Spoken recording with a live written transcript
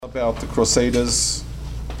about the Crusaders.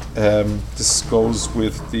 This goes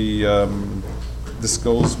with the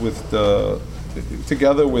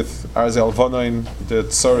together with Arzel Vonain, the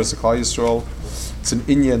Tsaras of Klal Yisrael. It's an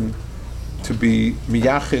inyan to be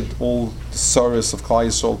miyachid all the Tsaras of Klal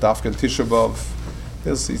Yisrael, Dafka and Tisha B'Av.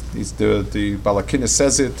 The Balakina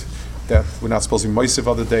says it, that we're not supposed to be moisiv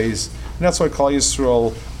other days, and that's why Klal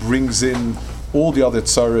Yisrael brings in all the other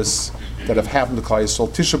tsaras that have happened to Klal Yisrael.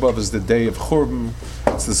 Tisha B'Av is the day of Churban,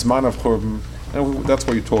 it's the Zman of Churban, and that's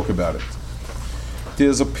why you talk about it.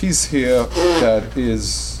 There's a piece here that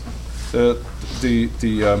is there's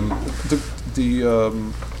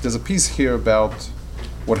a piece here about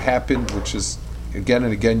what happened, which is again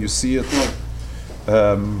and again you see it,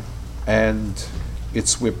 and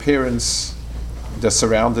it's where parents, they're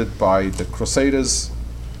surrounded by the Crusaders,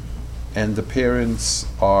 and the parents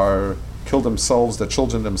are kill themselves, their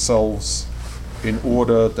children themselves, in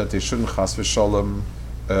order that they shouldn't chas v'shalom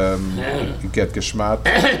get geschmat.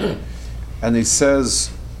 And they say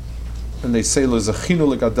lezachinu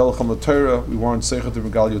legadelchem l'Torah. We weren't zeicha to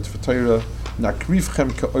regal yot v'Torah.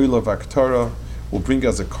 Nakrivchem ke'oila v'aktorah. We'll bring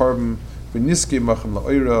as a carbon. V'niske machem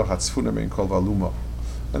la'oira hatzfuna mein kol v'aluma.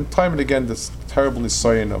 And time and again, this terrible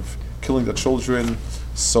nisayon of killing the children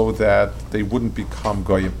so that they wouldn't become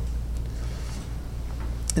goyim.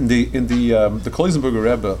 The Kloisenberger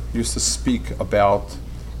Rebbe used to speak about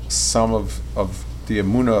some of the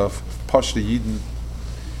emunah of Pashta Yidden.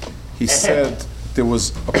 He said there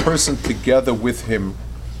was a person together with him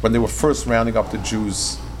when they were first rounding up the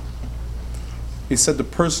Jews. He said the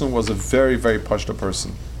person was a very, very Pashta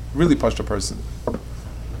person, really Pashta person.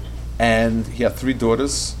 And he had 3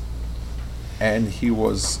 daughters, and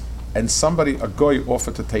somebody, a goy,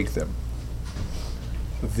 offered to take them.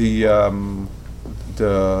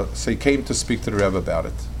 So he came to speak to the Rebbe about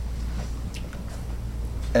it.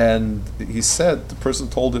 And he said, the person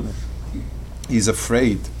told him, he's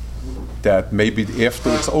afraid that maybe after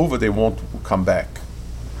it's over, they won't come back.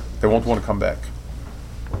 They won't want to come back.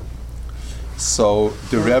 So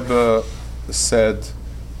the Rebbe said,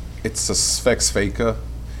 it's a svek sveika.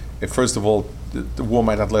 First of all, the war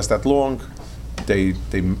might not last that long. They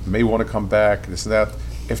may want to come back, this and that.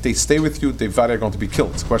 If they stay with you, they're going to be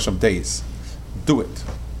killed. It's a question of days. Do it.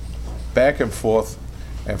 Back and forth.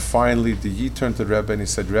 And finally, the Yid turned to the Rebbe and he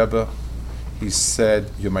said, Rebbe, he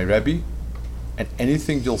said, you're my Rebbe, and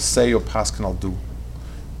anything you'll say or paskin I'll do.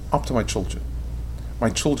 Up to my children.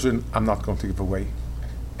 My children, I'm not going to give away.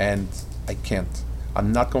 And I can't.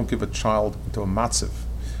 I'm not going to give a child into a matziv,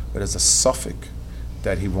 but there's a suffix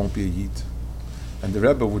that he won't be a Yid. And the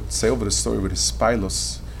Rebbe would say over the story with his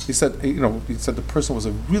spilus. He said, the person was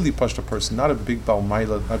a really pashta person, not a big Baal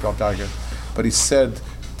Maila, not Baal Dager, but he said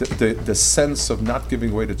the sense of not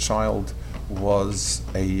giving away the child was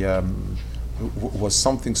was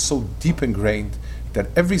something so deep ingrained that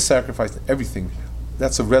every sacrifice, everything,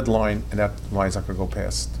 that's a red line, and that line is not going to go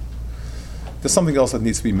past. There's something else that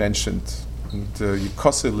needs to be mentioned. The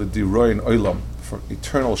Yikoseh l'diroin olam, for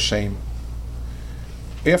eternal shame.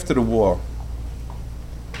 After the war,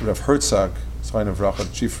 Rav Herzog, Zayin of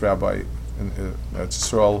Racha, chief rabbi in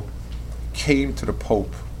Israel, came to the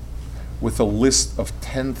Pope with a list of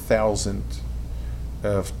 10,000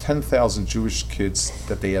 Jewish kids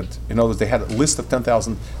that they had. In other words, they had a list of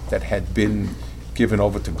 10,000 that had been given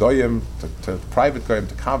over to Goyim, to private Goyim,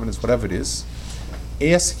 to convents, whatever it is,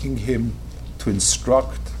 asking him to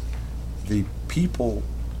instruct the people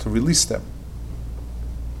to release them.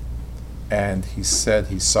 And he said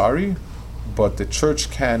he's sorry, but the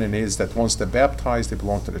church canon is that once they're baptized, they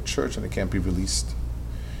belong to the church and they can't be released.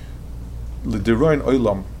 L'diroin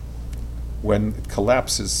olam, when it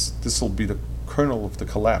collapses, this will be the kernel of the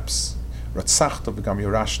collapse. Ratzachta v'gam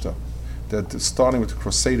Yerashta, that starting with the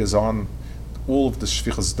Crusaders on, all of the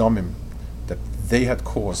shvichas damim that they had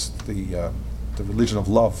caused, the religion of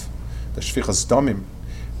love, the shvichas damim,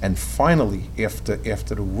 and finally, after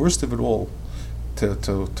the worst of it all,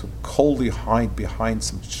 to coldly hide behind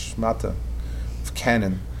some shmata of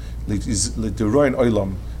canon, l'diroin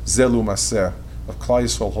olam zelu maseh, of Klal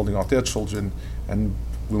Yisrael holding out their children, and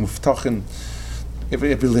when Muftachin,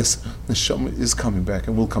 every list, Neshama is coming back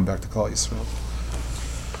and will come back to Klal Yisrael.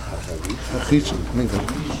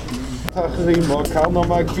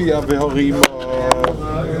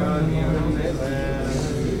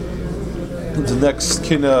 The next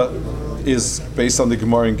kinna is based on the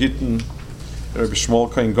Gemara in Gittin. Rabbi Shmuel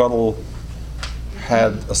Kohen Gadol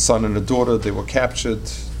had a son and a daughter. They were captured.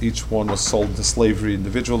 Each one was sold into slavery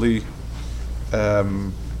individually.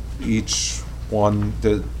 Each one,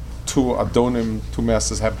 the 2 Adonim, 2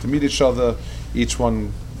 masters happened to meet each other. Each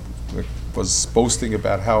one was boasting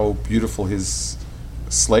about how beautiful his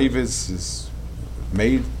slave is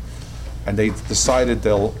made, and they decided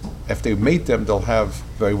if they mate them, they'll have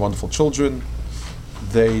very wonderful children.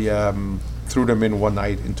 They threw them in one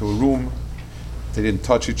night into a room. They didn't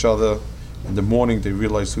touch each other. In the morning, they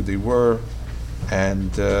realized who they were,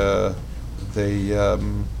 and they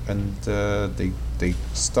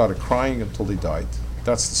started crying until they died.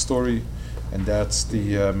 That's the story, and that's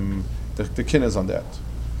the kinnis on that.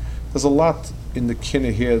 There's a lot in the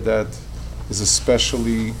kinnis here that is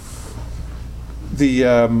especially the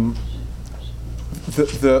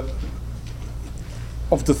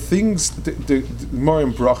of the things the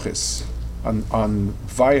Morim Brachis on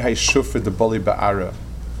Vayhai Shufet the Bali Ba'ara,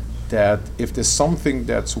 that if there's something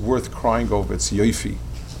that's worth crying over, it's Yoifi.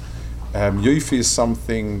 Yoifi is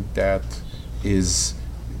something that is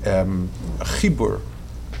a chibur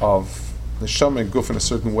of neshama and guf in a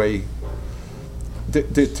certain way. The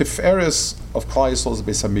Tiferes of Klal Yisrael is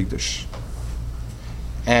Beis Hamikdash,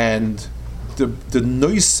 and the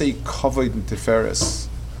noisei kavod in Tiferes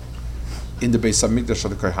in the Beis Hamikdash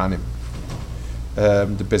of the Kohanim.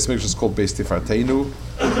 The Beis Hamikdash is called Beis Tifarteinu.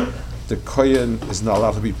 The Kohen is not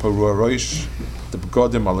allowed to be Parua Roish. The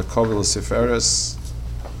Begodim are Lekavil Tiferes.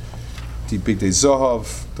 The Bigdei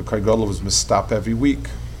Zohav, the Kohen Gadol was mistap every week.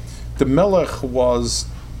 The Melech was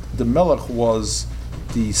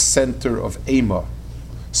the center of Ema.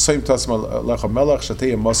 That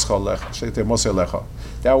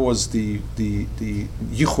was the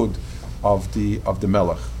yichud of the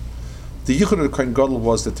Melech. The yichud of the Kohen Gadol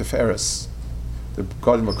was the Tiferes. The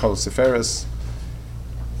Godim were called Tiferes.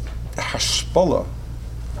 Hashpala,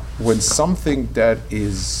 when something that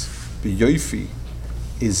is biyofi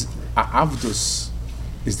is avdus,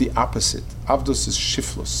 is the opposite. Avdus is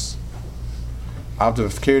shiflus.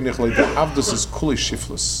 Avdus is kuli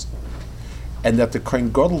shiflus, and that the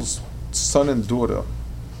Kohen Gadol's son and daughter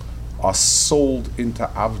are sold into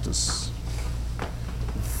avdus.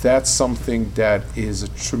 That's something that is a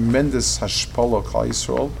tremendous hashpala of Klal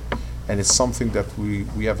Yisrael, and it's something that we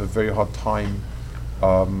have a very hard time.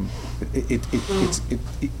 It's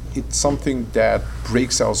something that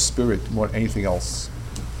breaks our spirit more than anything else.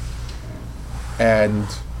 And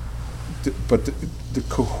the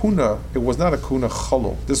kahuna, it was not a kahuna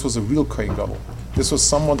chalol. This was a real Kohen Gadol. This was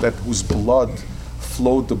someone whose blood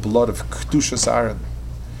flowed the blood of Kedushas Aaron,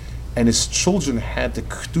 and his children had the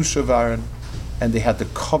Kedusha of Aaron, and they had the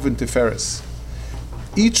Koven Tiferes.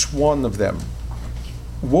 Each one of them,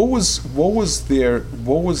 what was their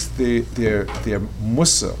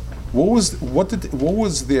musa? What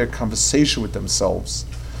was their conversation with themselves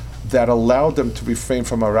that allowed them to refrain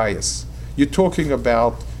from arayas? You're talking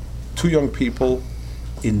about two young people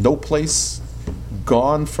in no place,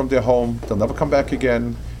 gone from their home. They'll never come back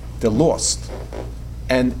again. They're lost,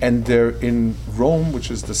 and they're in Rome,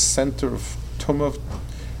 which is the center of Tumah,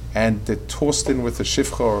 and they're tossed in with a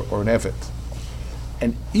shivcha or an evet.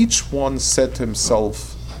 And each one said to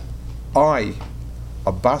himself, I,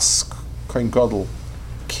 a Bas Kohen Gadol,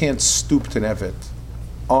 can't stoop to an evet.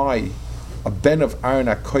 I, a ben of Aaron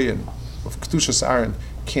HaKohen, of Kedushas Aaron,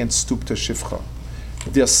 can't stoop to shivcha.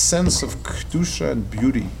 Their sense of Kedusha and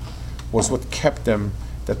beauty was what kept them,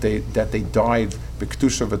 that they died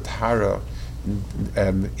b'Kedusha v'Tahara,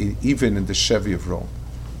 even in the Shevi of Rome.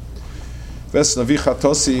 The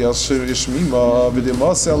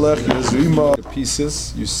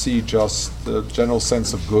pieces, you see just the general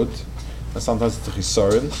sense of good, and sometimes it's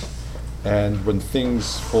chisaron, and when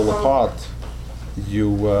things fall apart,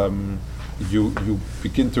 you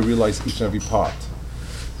begin to realize each and every part.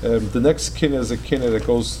 The next kinna is a kinna that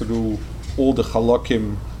goes through all the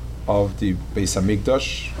chalakim of the Beis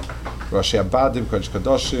Hamikdash, Rashi Abadim, Kodesh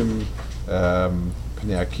Kadoshim,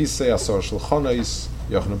 Pnei Akisei, Asor Shulchanais,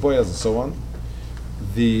 Yochanan Boyaz, and so on.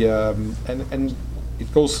 And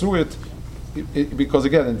it goes through it because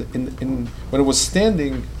again, in when it was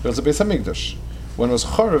standing, there was a Beis Hamikdash. When it was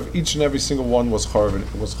charav, each and every single one was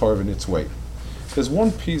charav in its way. There's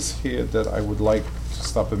one piece here that I would like to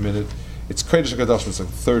stop a minute. It's Kodesh HaKadoshim, it's like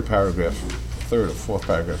third or fourth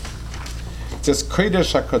paragraph. It says,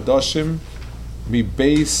 Kodesh HaKadoshim mi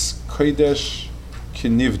beis Kodesh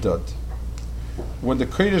kinivdad. When the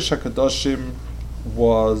Kodesh HaKadoshim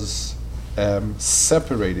was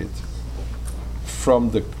separated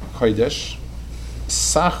from the Kodesh,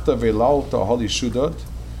 Sachta ve'lalta hali shudad,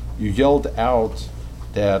 you yelled out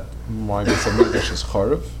that my Beis Hamikdash is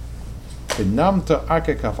charav. V'namta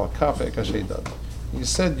ake kafal kafe kasheidad. You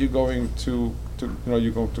said you're going to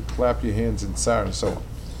clap your hands in tsar and so on.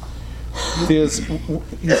 There's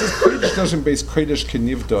Kodesh doesn't base Kodesh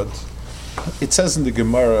kenivdod. It says in the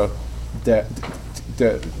Gemara that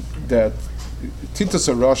Titus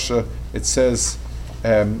Arasha, it says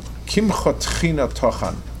Kimcha tchina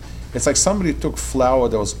tochan. It's like somebody took flour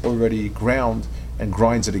that was already ground and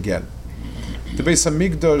grinds it again. The Beis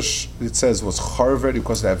Hamikdash, it says, was charved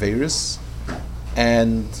because of the Averis,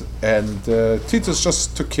 and Titus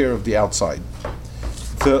just took care of the outside.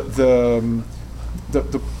 The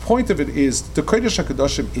point of it is the Kodesh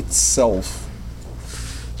HaKadoshim itself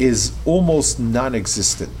is almost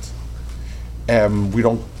non-existent. We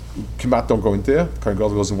don't go in there. Kohen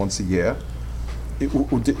Gadol goes in once a year.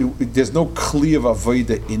 There's no kli of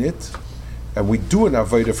avodah in it, and we do an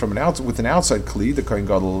avodah with an outside kli. The Kohen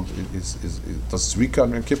Gadol does zrika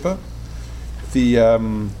on Yom Kippur. The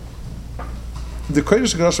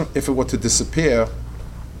Kodesh HaKadoshim, if it were to disappear,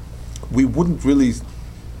 we wouldn't really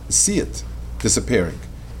see it disappearing.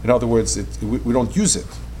 In other words, we don't use it.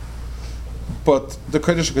 But the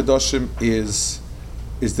Kodesh HaKadoshim is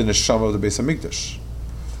the neshama of the Beis Hamikdash.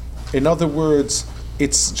 In other words,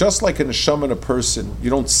 it's just like a neshama in a person. You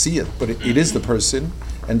don't see it, but it is the person,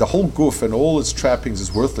 and the whole guf and all its trappings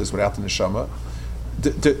is worthless without the neshama.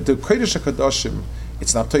 The Kodesh HaKadoshim,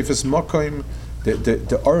 it's not Teifes Makoim.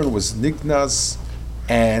 The Aron was Nignaz,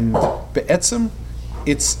 and Be'etzem,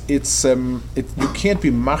 you can't be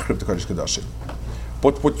machrib the Kodesh HaKadoshim.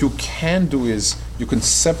 But what you can do is you can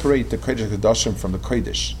separate the Kodesh HaKadoshim from the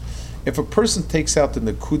Kodesh. If a person takes out the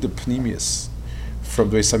Nekuda Pnimius from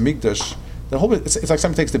the Beis Hamikdash, it's like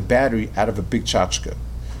somebody takes the battery out of a big tchotchke.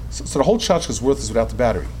 So the whole tchotchke is worthless without the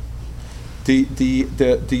battery. The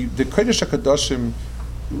Kodesh HaKadoshim,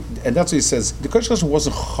 and that's what he says, the Kodesh HaKadoshim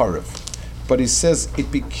wasn't charav, but he says it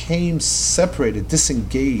became separated,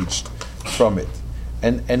 disengaged from it.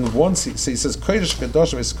 And once he says Kodesh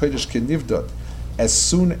HaKadoshim is Kodesh Kenivdot, as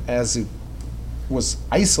soon as it was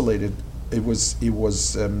isolated, it was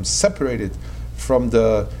separated from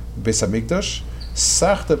the Beis Hamikdash.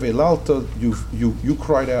 Sachta ve'lalta, you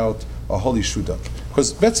cried out a holy shuda,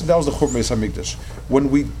 because that was the Churban Beis Hamikdash. When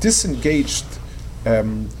we disengaged Torah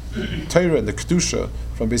and the Kedusha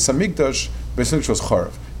from Beis Hamikdash, Beis Hamikdash was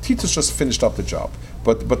charav. Titus just finished up the job,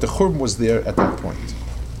 but the Churban was there at that point.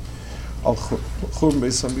 Al Churban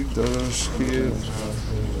Beis Hamikdash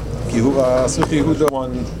Yehuda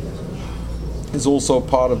one is also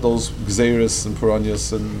part of those Gzeiros and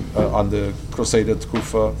Puranias and on the Crusader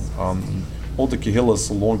Tkufa, all the Kehillas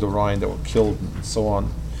along the Rhine that were killed and so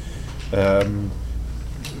on.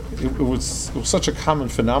 It was such a common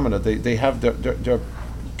phenomenon. They have their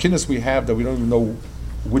kinnis we have that we don't even know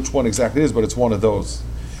which one exactly is, but it's one of those.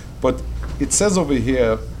 But it says over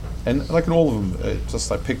here, and like in all of them,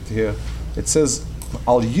 just I picked here, it says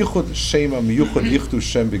Al Yichud Shema Miyuchad Yichdu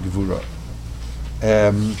Shem Begvura.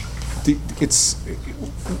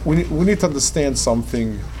 We need to understand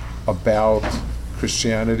something about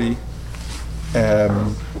Christianity.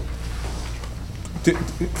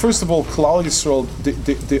 First of all, Klal Yisrael,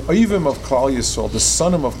 the Oivim of Klal Yisrael, the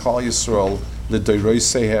Sonim of Klal Yisrael, the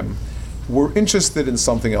Doirosehem, were interested in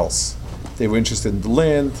something else. They were interested in the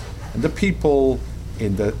land and the people,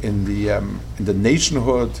 in the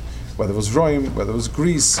nationhood, whether it was Rome, whether it was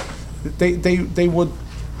Greece. They would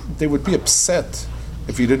be upset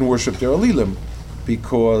if you didn't worship their Elilim,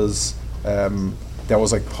 because that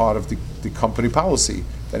was like part of the company policy.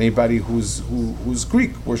 Anybody who's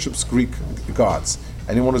Greek worships Greek gods.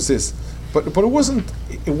 Anyone who's this, but it wasn't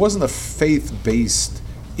a faith-based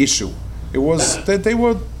issue. It was that they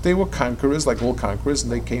were conquerors, like all conquerors, and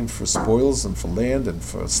they came for spoils and for land and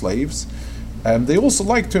for slaves. And they also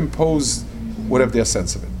liked to impose whatever their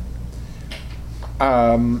sense of it.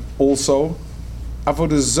 Also,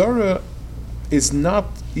 Avodah Zarah is not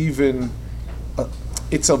even.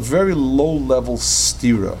 It's a very low-level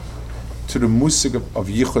stira to the musig of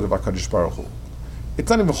Yichud of HaKadosh Baruch Hu. It's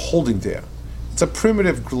not even holding there. It's a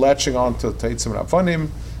primitive latching on to Eitzim and Avanim,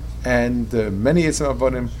 and many Eitzim and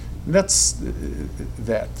Avanim. And that's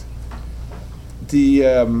that. The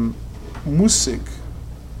musig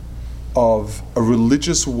of a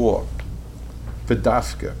religious war,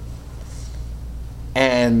 Bedafka,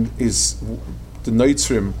 and is the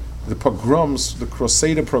Noitzrim, the pogroms, the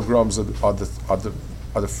Crusader pogroms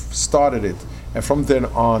started it, and from then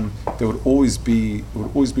on there would always be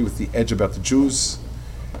with the edge about the Jews,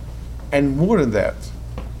 and more than that,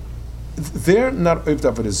 they're not Oved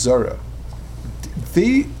Avodah Zarah.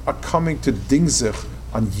 They are coming to Dingzich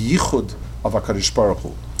on Yichud of HaKadosh Baruch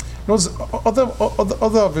Hu. Other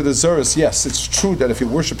Avodah Zarahs, yes, it's true that if you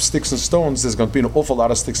worship sticks and stones, there's going to be an awful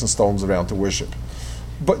lot of sticks and stones around to worship.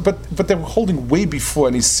 But they were holding way before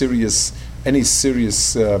any serious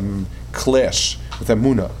clash with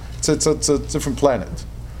Emunah. It's a different planet.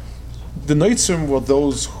 The Noitzim were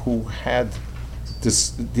those who had the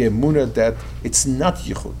Emunah that it's not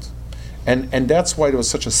Yichud. and that's why there was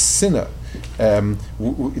such a sinner. They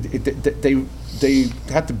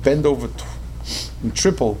had to bend over and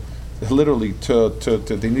triple, literally, to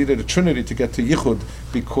they needed a trinity to get to yichud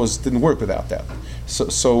because it didn't work without that.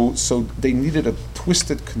 So they needed a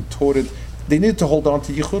twisted, contorted. They needed to hold on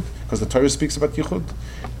to yichud because the Torah speaks about yichud,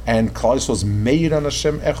 and Klal Yisrael was made on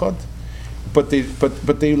Hashem echad. But they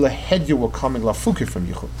lahedya were coming lafuke from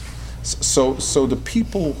yichud. So the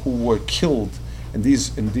people who were killed in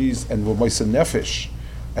these and were Moisei Nefesh,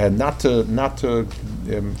 and not to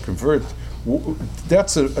convert,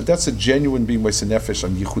 that's a genuine being Moisei Nefesh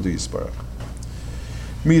on Yichud Yisbarach.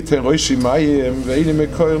 Mi teroishi mayim ve'ini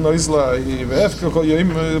mekoyer noizlai ve'efka kol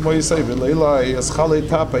yoim moisei v'leilai as chalei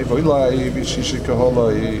tapei voilai v'shishi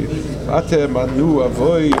kaholai atem anu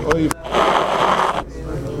avoi oi.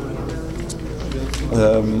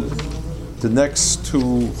 The next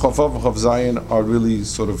two Chavav and Chav Zayin are really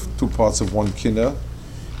sort of two parts of one kinnah.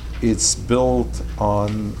 It's built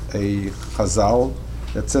on a Chazal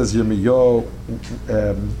that says Yirmiyahu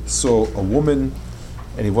saw a woman,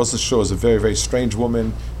 and he wasn't sure. It was a very, very strange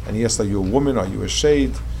woman, and he asked, "Are you a woman? Are you a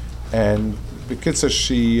shade?" And Bekitza,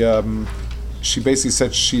 she basically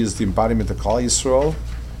said she is the embodiment of Klal Yisrael.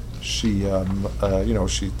 She,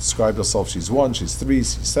 she described herself. She's 1, she's 3,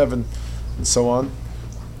 she's 7, and so on.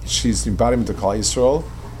 She's the embodiment of Klal Yisrael,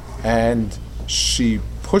 and she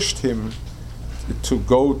pushed him to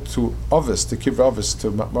go to Ovis, to Kivrei Ovis,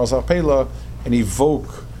 to Marzar Pela, and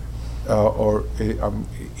invoke the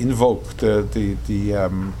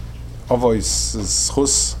Avos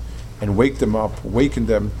Chus and wake them up, awaken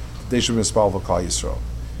them. They should mispal Klal Yisrael.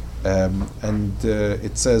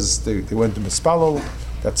 It says they went to mispalol.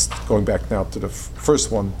 That's going back now to the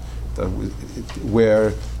first one,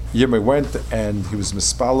 where Yirmiyah went and he was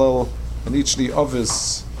mispalel, and each of the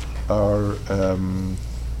Avos are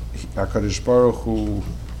HaKadosh Baruch Hu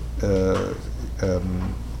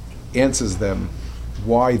answers them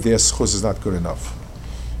why their schus is not good enough.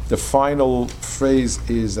 The final phrase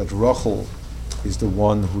is that Rachel is the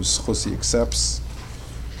one whose schus he accepts.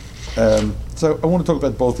 So I want to talk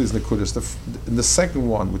about both these nekudas. In the second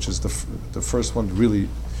one, which is the first one, really,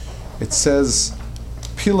 it says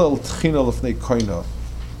Pilal Tchina Lefnei Koina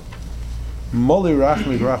Moli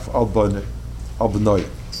Rachmi Raf Al Bnoi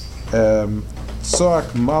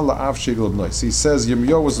Soak Mala Av Shigel Bnoi. So he says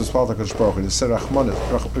Yirmiyahu was the Sparta HaKadosh Baruch Hu, and he said Rachmanis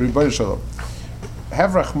Rebbeinu Shalom,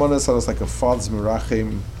 have Rachmanis as like a father's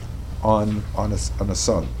merachim on a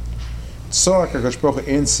son. Soak HaKadosh Baruch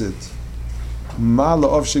Hu answered,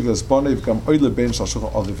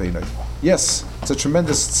 yes, it's a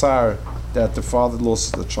tremendous tsar that the father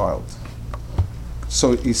lost the child.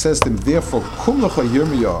 So he says to him, therefore, why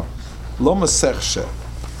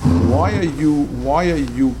are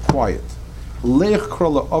you quiet? Call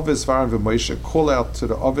out to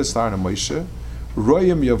the Avis Varan and Moshe.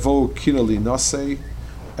 Royim yavo kinali nasei,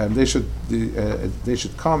 and they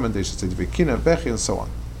should come and they should say Vekina and Bechi and so on.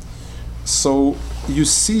 So you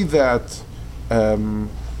see that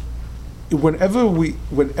whenever we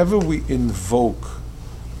invoke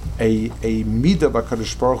a midah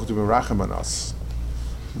b'Kadosh Baruch Hu to be merachem on us,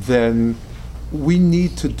 then we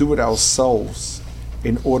need to do it ourselves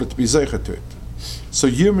in order to be zeicher to it. So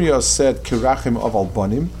Yirmiyah said kirachim of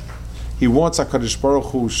albanim. He wants HaKadosh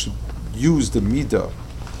Baruch Hu should use the midah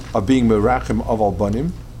of being merachim of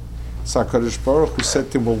albanim. So HaKadosh Baruch Hu said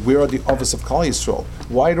to him, well, where are the office of Klal Yisrael?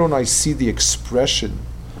 Why don't I see the expression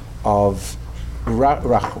of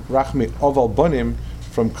Rachmi of Albanim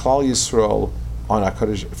from Klal Yisrael on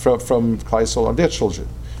from Klal Yisrael on their children,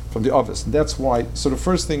 from the office? And that's why. So the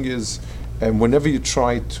first thing is, whenever you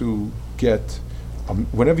try to get,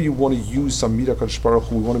 whenever you want to use some midah Kadosh Baruch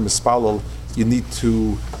Hu, we want to mispalel, you need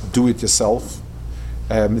to do it yourself.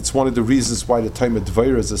 It's one of the reasons why the time of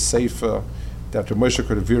Dvaira is a sefer that the Moshe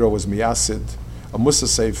Kordoviro was miyasid, a Musa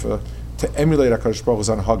sefer, to emulate HaKadosh Baruch Hu's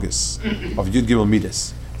Anhagis of Yud Gimel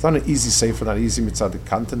Midas. It's not an easy sefer, not easy mitzvah. The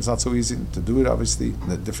content's not so easy to do it, obviously, in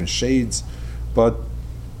the different shades. But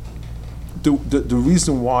the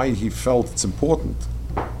reason why he felt it's important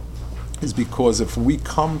is because if we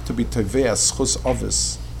come to be Teveas Chus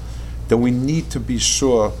Avis, then we need to be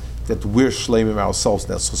sure that we're shleimim ourselves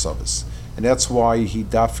in that Chus Avis. And that's why he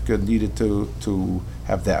dafka needed to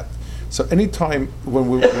have that. So anytime when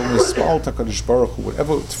we spal HaKadosh Baruch Hu,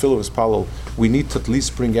 whatever tefillah is spal, we need to at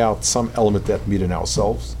least bring out some element that meet in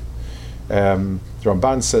ourselves. The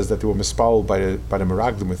Ramban says that they were mispal by the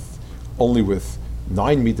Meraglim with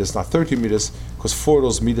 9 meters, not 13 meters, because 4 of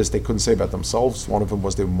those meters they couldn't say about themselves. One of them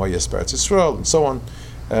was they were Moyes Beretz Yisrael, and so on.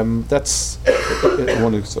 That's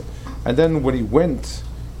one. And then when he went,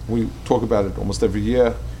 we talk about it almost every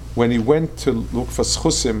year. When he went to look for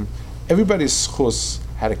schusim everybody's schus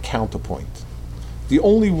had a counterpoint. The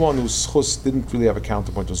only one whose schus didn't really have a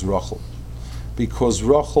counterpoint was Rachel, because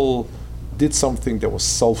Rachel did something that was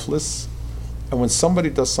selfless, and when somebody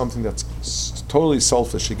does something that's totally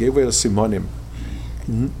selfish, she gave away the simonim,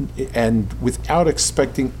 and without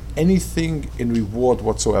expecting anything in reward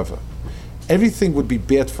whatsoever. Everything would be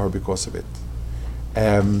bad for her because of it.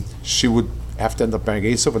 She would have to end up marrying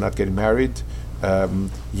Esau and not getting married.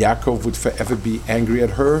 Yaakov would forever be angry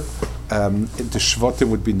at her. The Shvatim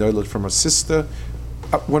would be noiled from her sister.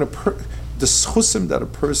 When the schusim that a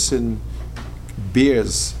person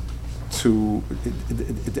bears to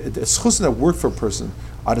the schusim that work for a person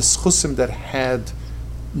are the schusim that had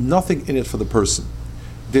nothing in it for the person.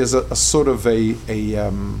 There's a sort of a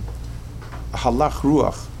halach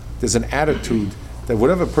ruach. There's an attitude that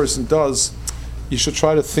whatever a person does, you should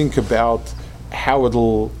try to think about how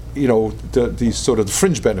it'll, the sort of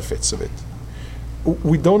fringe benefits of it.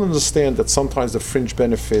 We don't understand that sometimes the fringe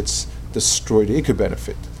benefits destroy the ikar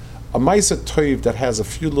benefit. A ma'aseh toiv that has a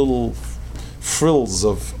few little frills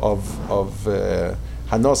of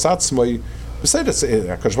hanos atzmai, besides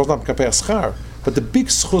that, but the big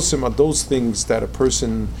schusim are those things that a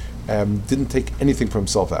person didn't take anything for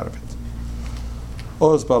himself out of it.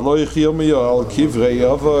 Os baloich Yirmiyahu al kivrei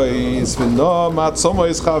avos v'no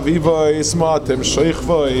matzomois chavivois matem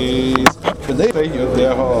sheichvois v'nei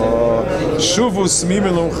yodeha shuvu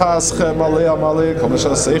smimilum chaschem alei amalei kol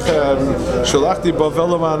masha seichem sholachti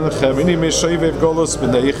bavel amanchem ini meshoivev golos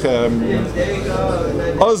b'neichem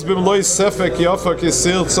os b'mloi sefek yafa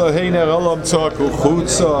kisir tzaheiner alam tzak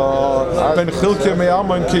uchutza ben chilke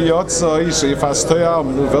me'amon ki yotza ish ifastoyam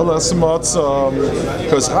nuvelas matzam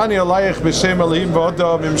kos hani alayich b'shem elohim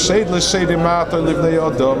Adam im Schädel Schädel Mata livnei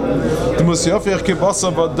Adam. Du musst ja für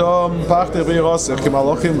Gebasser Adam, Pachter Viras,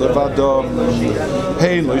 Kemalachim Levadam.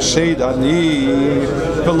 Hey, lo Schäd ani,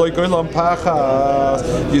 lo Golam Pachas.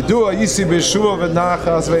 Yidua Yisi Beshua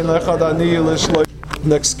v'Nachas ve'in lechad ani l'shlo.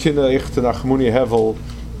 Next kinder echte Nachmuni Hevel.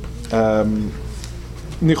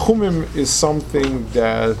 Nichumim is something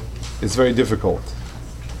that is very difficult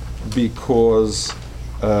because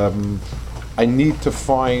I need to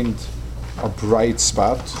find a bright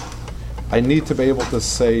spot. I need to be able to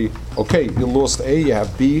say, okay, you lost A, you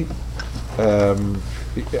have B.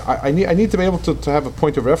 I need to be able to have a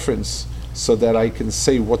point of reference so that I can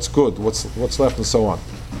say what's good, what's left, and so on.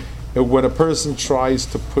 And when a person tries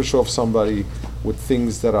to push off somebody with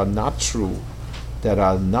things that are not true, that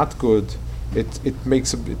are not good, it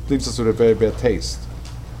leaves us with a very bad taste.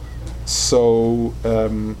 So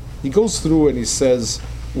he goes through and he says,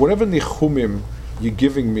 whatever nichumim you're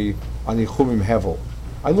giving me, Anichumim Hevel.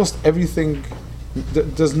 I lost everything.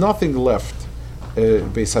 There's nothing left.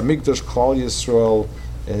 Beis Hamikdash, Klal Yisrael,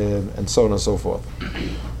 and so on and so forth.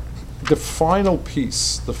 The final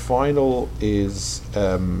piece, is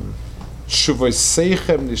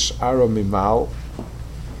Shuvoseichem Nish'aro Mimal,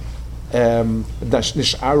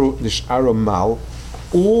 Nish'aro Mal.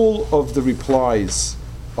 All of the replies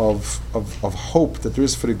of hope that there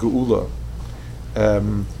is for the Geula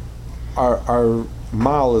are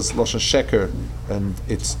Mal is Lashon Sheker, and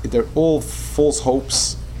they're all false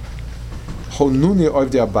hopes. Honuni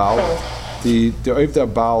Ovdei Abal, the Ovdei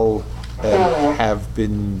Abal have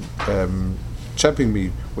been champing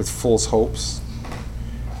me with false hopes,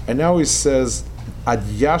 and now he says Ad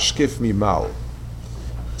Yashkif Mimal.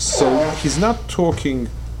 So he's not talking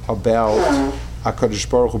about HaKadosh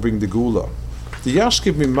Baruch Hu bring the Gula. The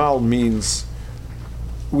Yashkif Mimal means,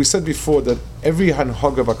 we said before that every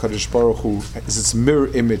hanhag of HaKadosh Baruch Hu is its mirror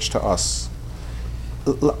image to us.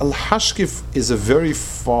 Al-Hashkif is a very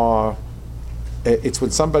far, it's when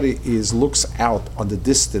somebody looks out on the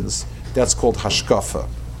distance, that's called Hashkafa.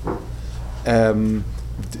 When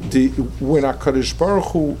HaKadosh Baruch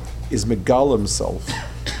Hu is Megal himself,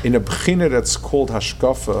 in a b'china that's called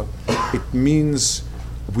Hashkafa, it means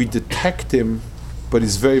we detect him, but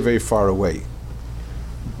he's very, very far away.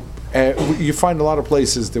 You find a lot of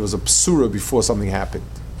places there was a psura before something happened.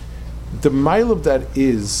 The mile of that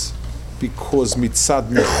is because mitzad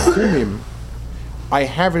nechumim, I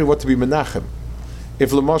have it what to be menachem.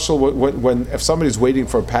 If Lamashal, if somebody's waiting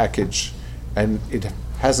for a package and it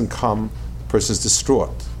hasn't come, the person's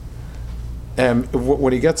distraught.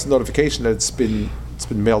 When he gets a notification that it's been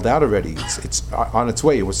mailed out already, it's on its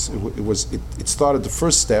way. It started the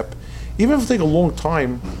first step, even if it takes a long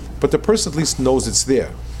time, but the person at least knows it's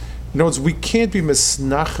there. In other words, we can't be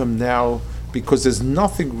mesnachem now because there's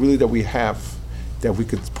nothing really that we have that we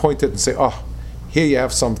could point at and say, oh, here you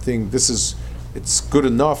have something, it's good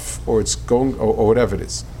enough, or it's going, or whatever it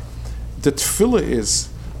is. The tefillah is,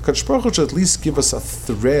 Kadosh Baruch Hu should at least give us a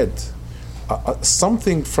thread,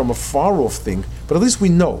 something from a far off thing, but at least we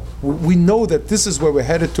know. We know that this is where we're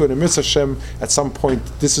headed to, and in Mitzvah Hashem, at some point,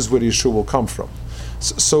 this is where the Yeshua will come from.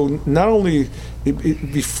 So not only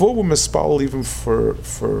before we mispal even for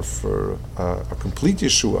a complete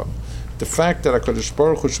Yeshua, the fact that HaKadosh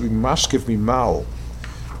Baruch Hu should be mashkiv mimal,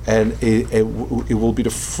 and it will be the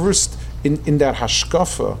first in that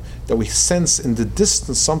hashkafa that we sense in the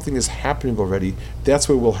distance something is happening already. That's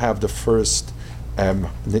where we'll have the first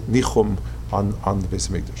nichum on the Beis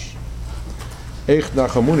Hamikdash. Eich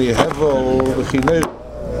nachamuni hevel v'chinei.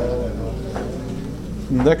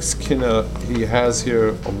 Next kinna, he has here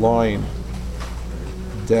a line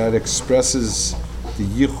that expresses the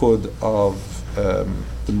yichud of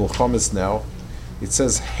the Milchamis now. It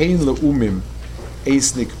says, Hein le'umim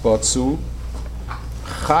eisnik batzu,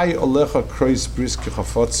 chai olecha krois bris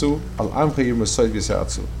kichafatzu, al amcha yirmasoy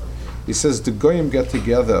v'yisatzu. He says, the goyim get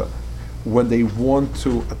together when they want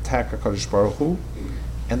to attack HaKadosh Baruch Hu,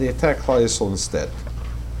 and they attack Klal Yisrael instead.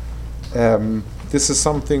 This is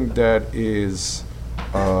something that is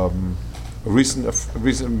a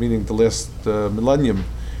recent meaning the last millennium.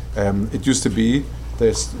 It used to be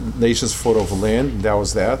the nations fought over land, and that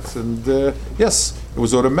was that. And yes, it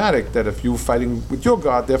was automatic that if you're fighting with your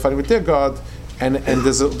God, they're fighting with their God, and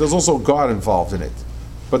there's also God involved in it.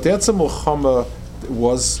 But the Etzem Milchama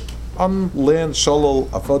was on land, shalol,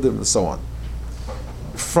 avadim, and so on.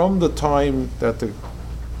 From the time that the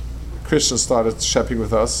Christians started shepherding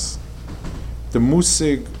with us, the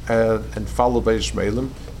musig and followed by Ishmaelim,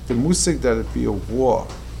 the musig that it be a war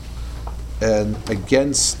and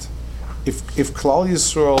against, if Klal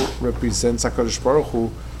Yisrael represents HaKadosh Baruch Hu,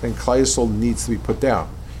 then Klal Yisrael needs to be put down.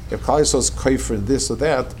 If Klal Yisrael is kaifer in this or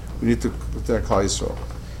that, we need to put down Klal Yisrael.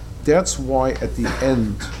 That's why at the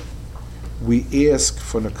end we ask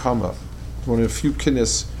for Nakama. One of the few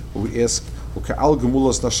kinnis where we ask Al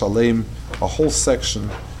Gemulos Nashalem, a whole section,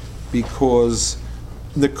 because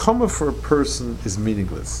Nakama for a person is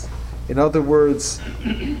meaningless. In other words,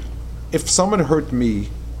 if someone hurt me,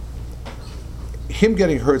 him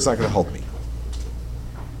getting hurt is not going to help me.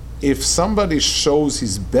 If somebody shows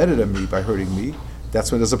he's better than me by hurting me,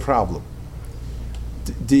 that's when there's a problem.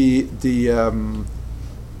 The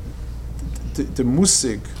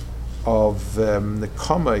musig of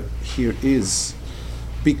Nakama here is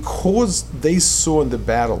because they saw in the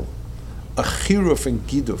battle a chiruf and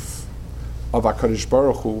giduf of HaKadosh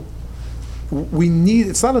Baruch Hu. We need,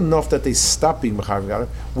 it's not enough that they stop being Mecharev Gadol.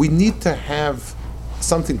 We need to have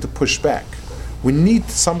something to push back. We need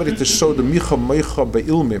somebody to show the Micha Meicha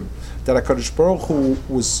Be'ilmim that HaKadosh Baruch Hu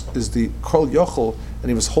is the Kol Yochel, and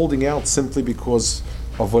he was holding out simply because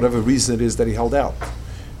of whatever reason it is that he held out.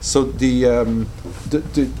 So the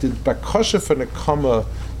Bakasha for Nekama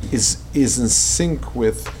is in sync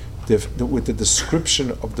with the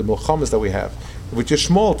description of the Milchamas that we have. With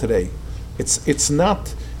Yishmael today, it's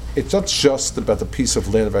not just about the piece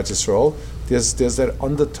of land of Eretz Yisrael. There's that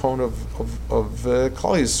undertone of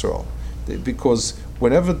Klal Yisrael, because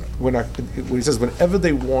when he says whenever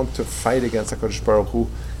they want to fight against HaKadosh Baruch Hu,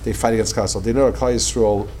 they fight against Klal Yisrael. They know that Klal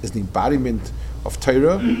Yisrael is the embodiment of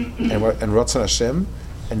Torah and Ratzon Hashem,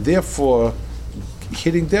 and therefore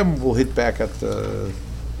hitting them will hit back at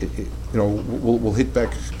will hit back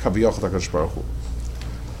Kaviyach HaKadosh Baruch Hu.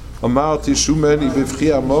 Amarti Shumen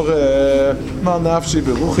ibivchi amore ma nafshi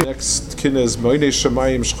belucha. Next kines moine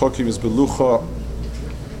shamayim shchokim is belucha.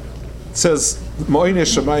 It says moine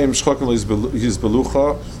shamayim shchokim is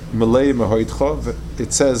belucha malay mehoitcha.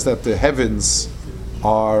 It says that the heavens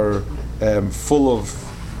are full of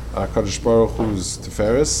HaKadosh Baruch Hu's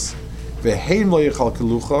teferes. Veheim lo yichal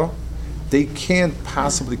kelucha. They can't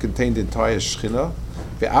possibly contain the entire Shechina.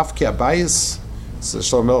 Ve'afki abayis. So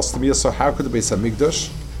Shlomo Stamia, so how could the Beis Hamikdash?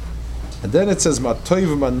 And then it says,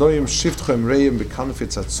 "Matoiv manoyim shiftchem reim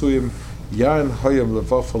bekanfitz atzuyim yain hoyim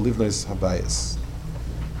levafa livnois habayis."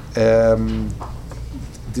 And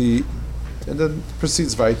then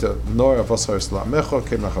proceeds weiter. Nor avosar slamecho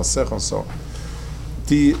kem nachasecho and so on.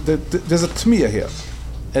 There's a tmiya here,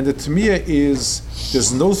 and the tmiya is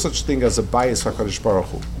there's no such thing as a bias for HaKadosh Baruch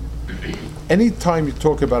Hu. Anytime you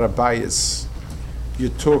talk about a bias, you're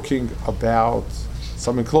talking about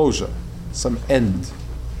some enclosure, some end.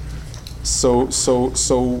 So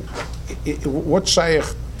what shaykh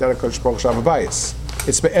that HaKadosh Baruch Hu have a bias?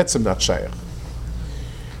 It's be'etzim not shaykh.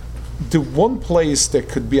 The one place that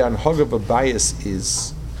could be on hug of a bias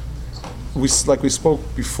is, like we spoke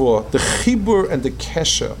before, the chibur and the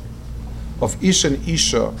kesher of ish and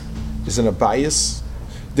isha is in a bias.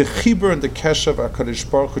 The chibur and the kesher of HaKadosh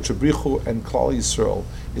Baruch Hu Tzbrichu and Klal Yisrael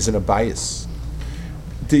is in a bias.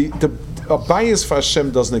 A bias for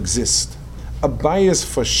Hashem doesn't exist. A bias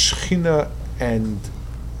for Shechina and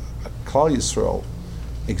Klal Yisrael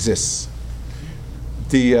exists.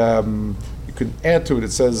 You can add to it.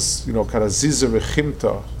 It says, kind of zizah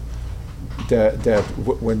rechimta, that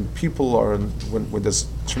when people are when there's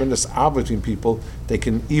tremendous ava between people, they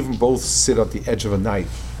can even both sit at the edge of a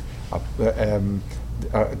knife.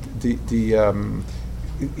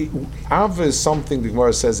 Ava is something the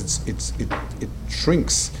Gemara says it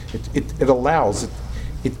shrinks. It allows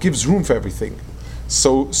it gives room for everything.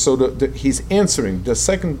 So he's answering the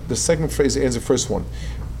second phrase answers the first one.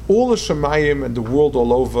 All the Shemayim and the world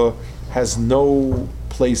all over has no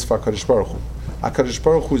place for HaKadosh Baruch Hu. HaKadosh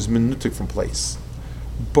Baruch Hu is minutic from place.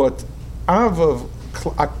 But Ava,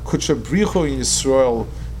 Kudsha Bricho and Yisrael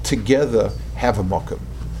together have a makom.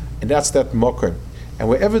 And that's that makom. And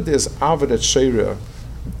wherever there's Ava that's Sheira,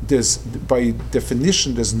 there's, by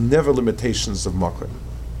definition, there's never limitations of makom.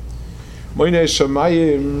 Moinei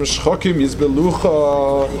Shemayim, Shchokim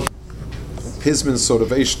Yizbelucha. Pizmin sort of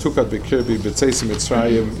Eish Tukat Bekirbi B'Tzeisim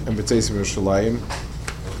Mitzrayim and B'Tzeisim Yerushalayim.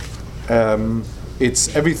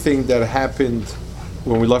 It's everything that happened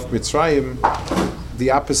when we left Mitzrayim.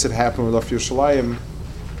 The opposite happened when we left Yerushalayim,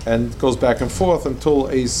 and it goes back and forth until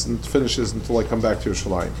Eis and finishes until I come back to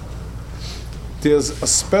Yerushalayim. There's a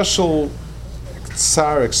special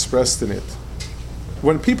tsar expressed in it.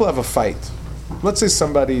 When people have a fight, let's say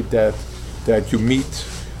somebody that you meet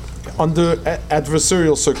under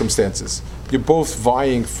adversarial circumstances. You're both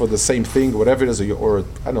vying for the same thing, whatever it is, or I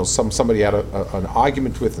don't know, somebody had an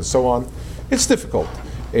argument with, and so on. It's difficult.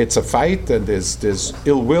 It's a fight, and there's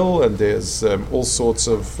ill will, and there's all sorts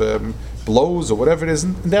of blows, or whatever it is,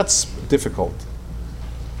 and that's difficult.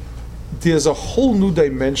 There's a whole new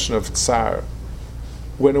dimension of tsar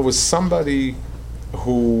when it was somebody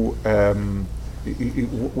who,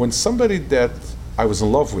 when somebody that I was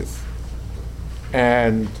in love with,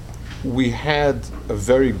 and we had a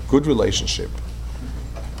very good relationship,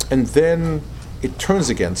 and then it turns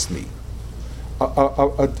against me.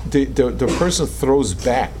 The person throws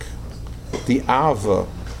back the ava,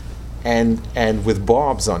 and with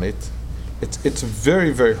barbs on it. It's very,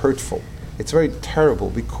 very hurtful. It's very terrible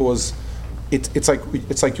because it's like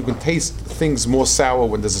you can taste things more sour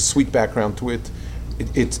when there's a sweet background to it.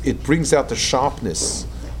 It brings out the sharpness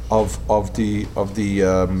of the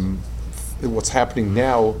what's happening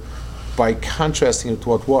now, by contrasting it to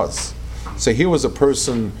what was. So here was a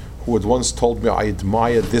person who had once told me, I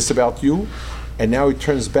admire this about you, and now he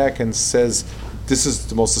turns back and says, this is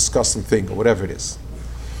the most disgusting thing, or whatever it is.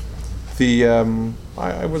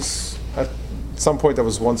 I was, at some point I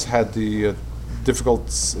was once had the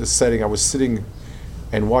difficult setting. I was sitting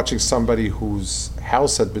and watching somebody whose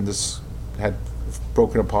house had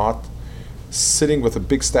broken apart, sitting with a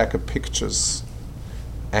big stack of pictures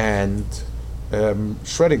and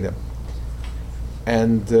shredding them.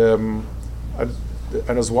 And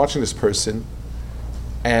I was watching this person,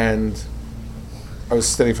 and I was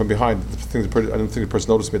standing from behind. I don't think the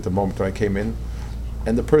person noticed me at the moment when I came in.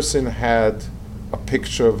 And the person had a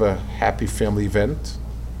picture of a happy family event,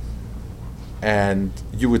 and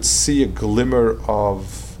you would see a glimmer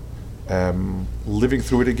of living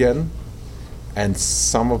through it again, and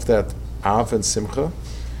some of that av and simcha,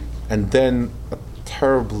 and then a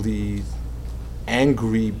terribly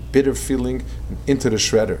angry, bitter feeling into the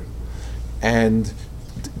shredder. And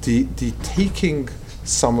the taking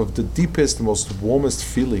some of the deepest, most warmest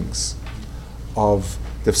feelings of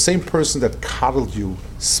the same person that coddled you,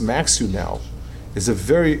 smacks you now, is it's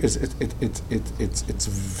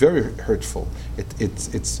very hurtful.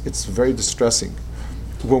 It's very distressing.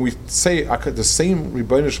 When we say the same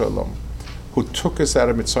Ribbono Shel Olam who took us out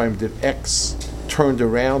of Mitzrayim did X, turned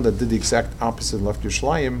around and did the exact opposite and left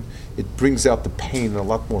Yerushalayim, it brings out the pain a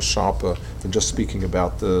lot more sharper than just speaking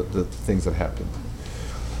about the things that happened.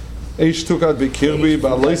 Eish tukat b'kirbi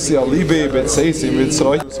ba'aloisi alibi b'tzeisim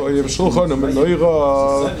mitzrayim shulchan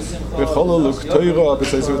u'menoira b'cholol u'ktoira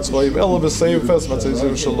b'tzeisim mitzrayim ela b'seifes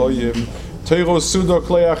b'tzeisim shaloyim teiro sudo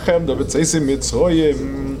klei achem da b'tzeisim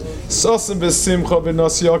mitzrayim sosim b'simcha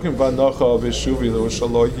b'nas yakim v'anacha b'shuvi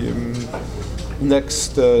l'Yerushalayim.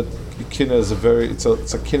 Next kinna is it's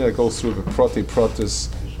a kinna that goes through the prati pratis,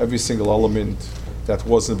 every single element that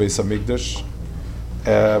was in the Beis Hamikdash.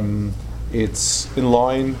 It's in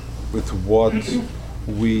line with what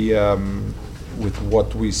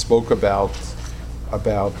we spoke about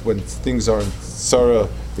when things are in tzara,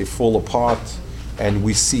 they fall apart, and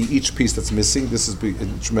we see each piece that's missing. This is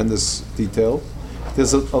in tremendous detail.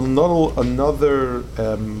 There's another.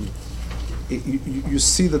 You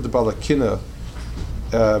see that the Balakina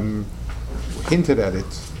hinted at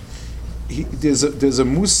it. There's a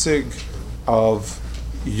musig of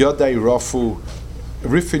Yadai Rafu,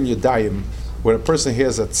 Rifin Yadayim, when a person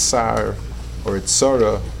has a tsar or a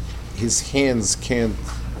tzara, his hands can't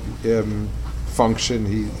function.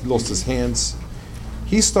 He lost his hands.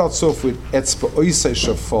 He starts off with etzba oisei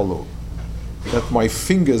shafalo, that my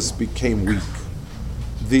fingers became weak.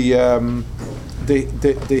 The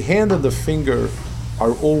hand and the finger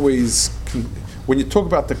are always, when you talk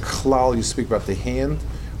about the klal, you speak about the hand.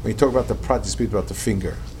 When you talk about the prat, you speak about the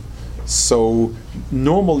finger. So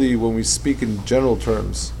normally when we speak in general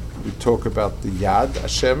terms, we talk about the yad,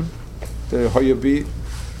 Hashem, the hoyabi,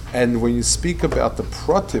 and when you speak about the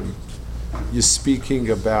pratim, you're speaking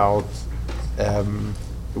about,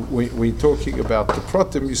 when you're talking about the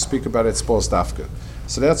pratim, you speak about etzbos dafka.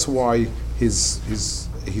 So that's why he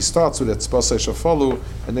starts with etzbos shafalu,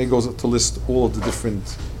 and then goes to list all of the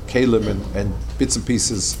different kalim and bits and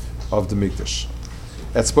pieces of the mikdash.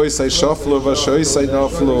 Etzbos shaflu v'shoisei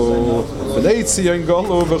naflu v'neitzi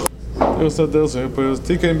yengolu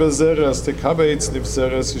Tikein bezeres tikabeitz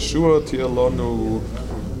nivzeres Yeshua tielonu.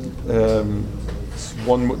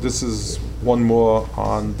 This is one more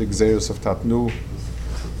on the Gzeres of Tatnu.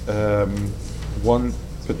 One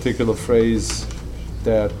particular phrase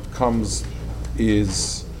that comes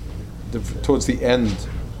is towards the end.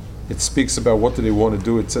 It speaks about what do they want to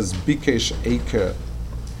do. It says Bikesh Eker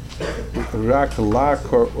Rak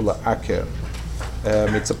Lakor Ula Aker.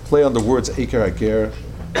 It's a play on the words Eker Ager,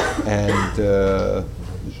 and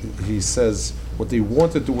he says what they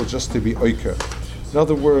want to do was just to be Eker. In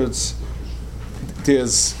other words,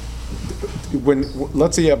 there's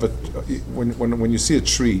let's say you have when you see a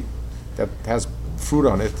tree that has fruit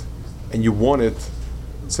on it and you want it,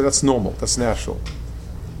 so that's normal, that's natural.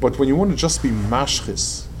 But when you want to just be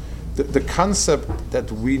mashchis, the concept that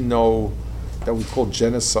we know that we call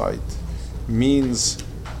genocide means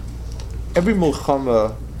every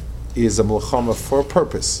milchama is a milchama for a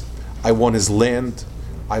purpose. I want his land,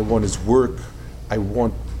 I want his work, I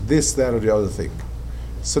want this, that, or the other thing.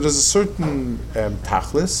 So there's a certain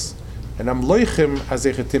tachlis, and I'm loichem as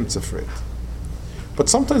a chetimtza for it. But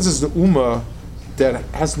sometimes there's the ummah that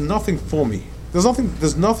has nothing for me.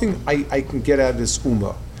 There's nothing I can get out of this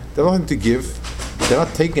ummah. There's nothing to give. They're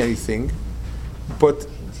not taking anything. But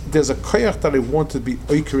there's a koyach that I want to be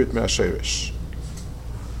oikerit me'asherish.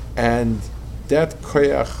 And that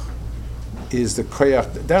koyach is the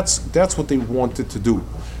koyach. That's what they wanted to do.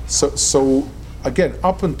 So again,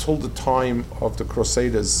 up until the time of the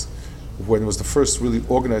Crusaders, when it was the first really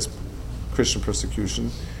organized Christian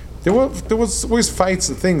persecution, there was always fights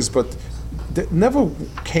and things, but they never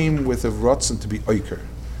came with a ratzon to be oiker.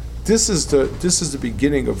 This is the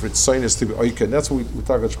beginning of Ritzonis to be oiker, and that's what we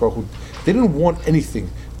talk about Shkoch. They didn't want anything;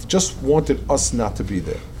 they just wanted us not to be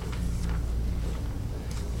there.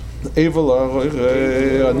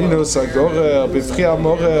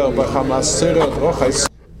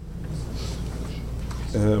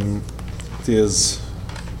 There's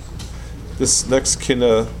this next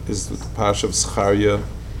kinna is the Parsha of Zechariah,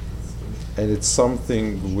 and it's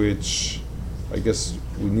something which I guess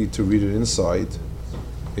we need to read it inside.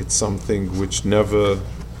 It's something which never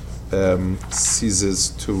ceases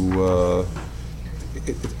to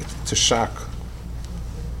shock.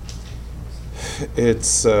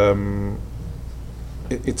 It's the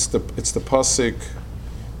pasuk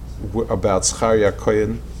about Zechariah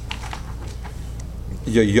Kohen.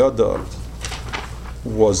 Yehoyada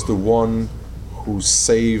was the one who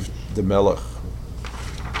saved the Melech,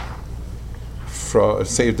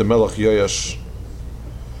 saved the Melech Yoash,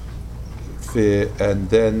 and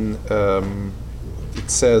then it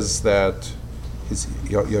says that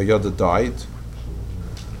Yehoyada died,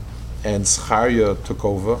 and Zechariah took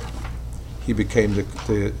over. He became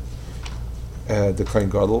the Kohen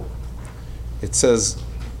Gadol. It says.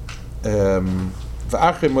 And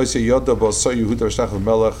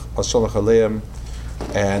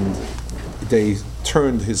they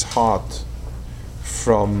turned his heart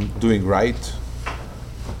from doing right,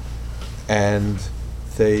 and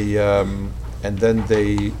then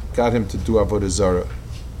they got him to do avodah zarah.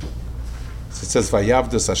 So it says,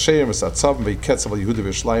 "Vayavdas Hashem v'satzav v'yiketzav Yehuda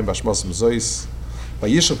v'Yerushalayim b'ashmosim zois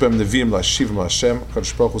v'yishach b'hem neviim la'ashivim la'Hashem."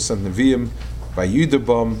 Kadosh Baruch Hu sent neviim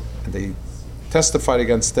v'yidubam, and they testified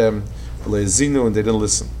against them. And they didn't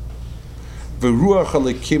listen. And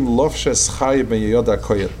Zechariah ben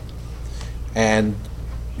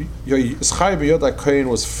Yehoyada Kohen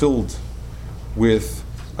was filled with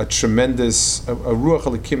a tremendous, a Ruach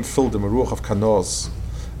Elikim filled him, a Ruach of Kanoz.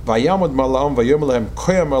 Vayamod Malaam Vayomer Lehem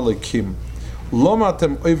Koyam Elikim Loma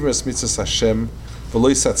atem oivim es mitzvos Hashem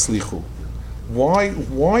v'lo yisatzlichu.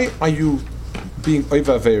 Why are you being oiv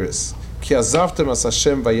averis? Ki azavtem as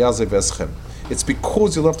Hashem vayazev eschem. It's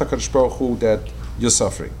because you love HaKadosh Baruch Hu that you're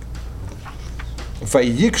suffering.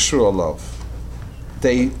 Vayikshu alav.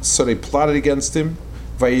 So they plotted against him.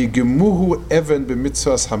 Vayigemuhu even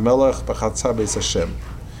b'mitzvahs hamelach b'chatzah beis Hashem.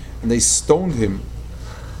 And they stoned him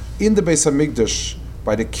in the Beis Hamikdash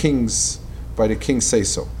by the king's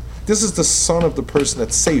say-so. This is the son of the person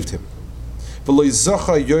that saved him. V'lo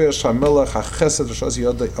yizacha Yoash hamelach hachesed v'shaz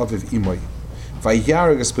yodai aviv imoi.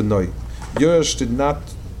 Vayaragas b'noi. Yoash did not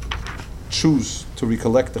choose to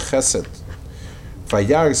recollect the chesed.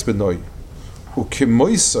 Vayaragas b'noi.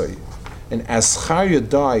 Ukimoisoi. And as Charia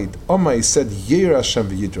died, Omai said, Yir Hashem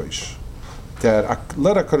v'yidrosh, that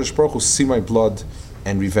let HaKadosh Baruch Hu see my blood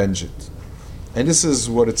and revenge it. And this is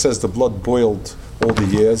what it says, the blood boiled all the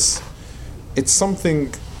years. It's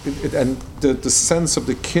something, and the sense of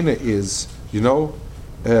the kinna is, you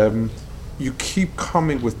keep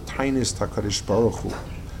coming with tiniest HaKadosh Baruch Hu.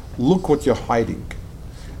 Look what you're hiding.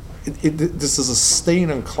 This is a stain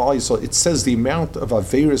on Klal Yisrael. It says the amount of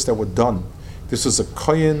Averis that were done. This was a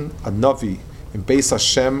Kohen, a Navi, in Beis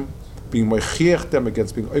Hashem, being Moichiach them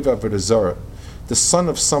against being Oiva V'Rezara, the son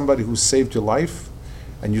of somebody who saved your life,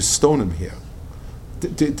 and you stone him here.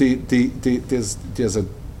 There's a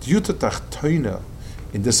Dyuta Tachtoina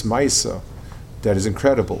in this Maisa that is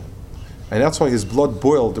incredible. And that's why his blood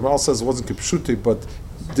boiled. The Maral says it wasn't Kipshuti, but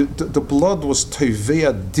the blood was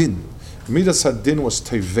Tevea Din. Midas Hadin was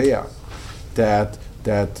Tevea, that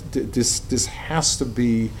this has to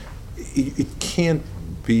be, it can't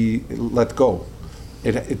be let go.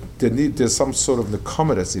 There's some sort of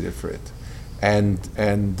nekama that's needed for it, and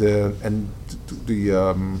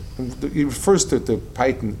he refers to the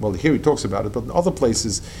Payton. Well, here he talks about it, but in other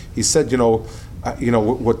places he said, what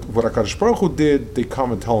HaKadosh Baruch Hu did, they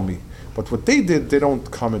come and tell me, but what they did, they don't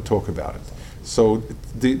come and talk about it. So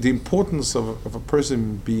the importance of a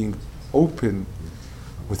person being open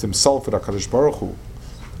with himself with HaKadosh Baruch Hu,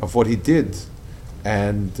 of what he did.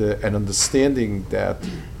 And understanding that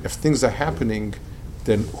if things are happening,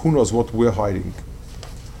 then who knows what we're hiding.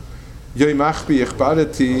 Tefillah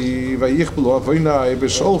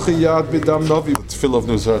of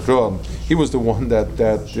Nuzar. He was the one that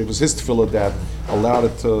it was his tefillah that allowed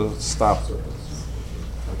it to stop.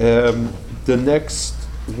 The next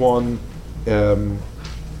one,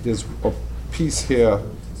 there's a piece here.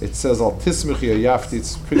 It says Al Tismichi Yafti.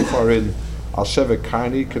 It's pretty far in. Al Shevek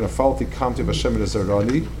Karni, Kenafalti Kamti Vashem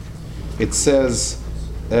Rezarani. It says,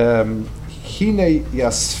 Hine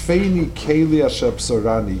Yasfeini Keli Asheb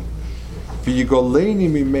Sorani, V'yigoleni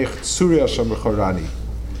Mimech Tzuri Hashem Rechorani.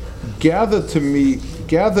 Gather to me,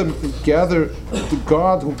 gather, the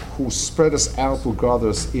God who spread us out will gather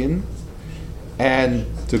us in, and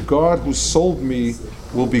the God who sold me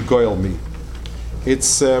will beguile me.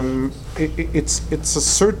 It's a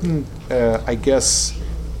certain, I guess,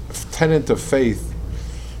 tenet of faith.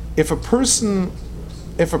 If a person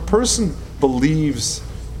believes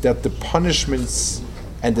that the punishments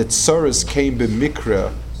and the tsaras came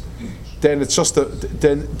b'mikra, then it's just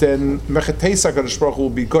then Mechateis HaKadosh Baruch Hu will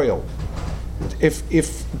be goyal. If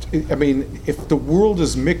the world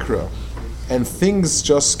is mikra and things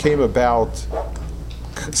just came about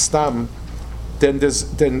stam, then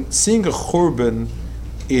seeing a churban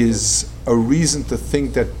is a reason to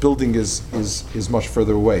think that building is much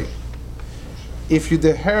further away. If you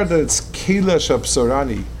deher that it's Keilah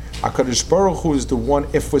Shabsorani, HaKadosh Baruch Hu is the one,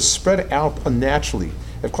 if we're spread out unnaturally,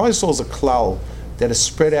 if Klal Yisrael is a klal that is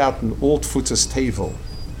spread out in all tfutzas tevel,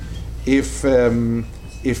 if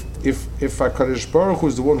HaKadosh Baruch Hu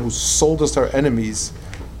is the one who sold us to our enemies,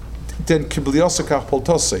 then Kibliyosakach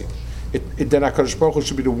Poltose, then HaKadosh Baruch Hu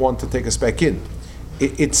should be the one to take us back in.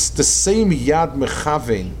 It's the same Yad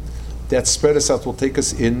Mechaven that spread us out will take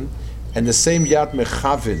us in, and the same Yad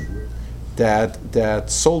Mechaven that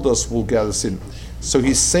sold us will get us in. So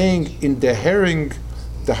he's saying in the herring,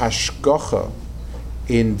 the hashgacha,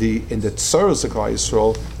 in the tsaros of Klal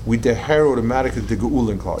Yisrael, we deher automatically the geul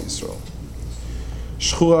in Klal Yisrael.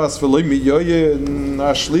 Shchuas v'loy miyoyin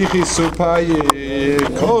ashlichi supaye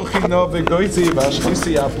kochi no v'goyzi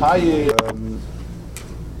v'ashchisi apaye.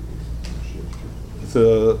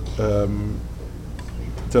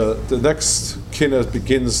 The next kinnis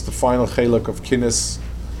begins the final chelak of kinnis,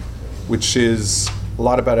 which is a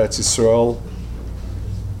lot about Eretz Yisrael,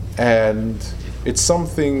 and it's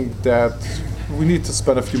something that we need to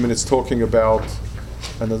spend a few minutes talking about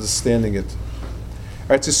and understanding it.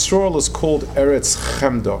 Eretz Yisrael is called Eretz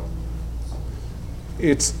Chemda.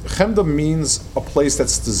 Chemda means a place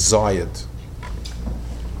that's desired.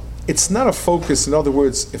 It's not a focus. In other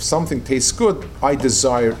words, if something tastes good, I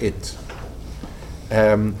desire it.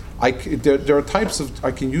 There are types of,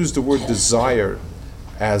 I can use the word desire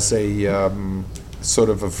as a sort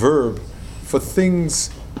of a verb for things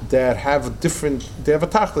that have they have a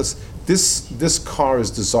tachlis. This car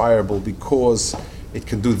is desirable because it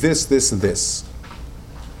can do this, this, and this.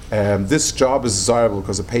 This job is desirable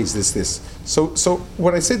because it pays this. So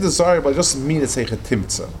when I say desirable, I just mean it's a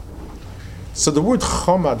chetimtza. So the word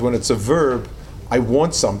chamad, when it's a verb, I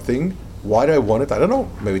want something. Why do I want it? I don't know.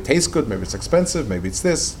 Maybe it tastes good, maybe it's expensive, maybe it's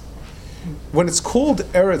this. When it's called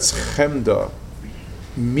Eretz Chemda,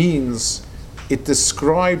 means it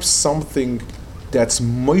describes something that's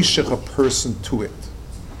moishech a person to it.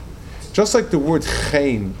 Just like the word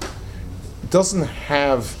chen doesn't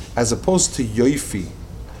have, as opposed to yoifi,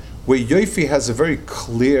 where yoifi has a very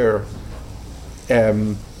clear,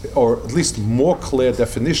 or at least more clear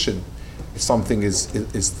definition. Something is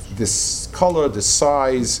this color, this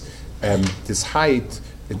size, this height,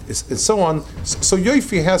 and so on. So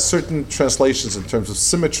yoifi has certain translations in terms of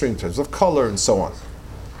symmetry, in terms of color, and so on.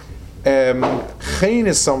 Chen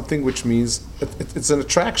is something which means it's an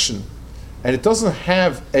attraction, and it doesn't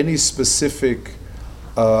have any specific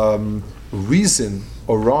reason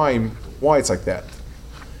or rhyme why it's like that.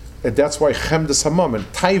 And that's why chemdas hamam and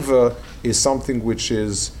taiva is something which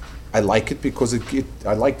is, I like it because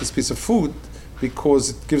I like this piece of food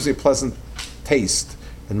because it gives me a pleasant taste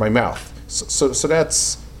in my mouth. So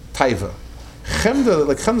that's taiva. Chemda,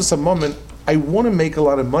 like chemdas hamam, I want to make a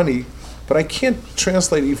lot of money, but I can't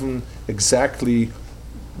translate even exactly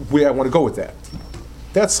where I want to go with that.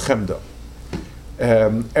 That's chemda.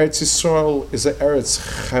 Eretz Yisrael is an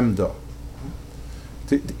Eretz chemda.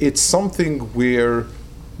 It's something where,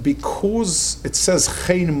 because it says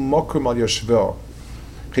chen mokum al yashver,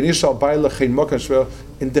 in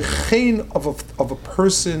the chen of a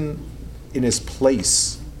person in his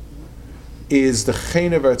place is the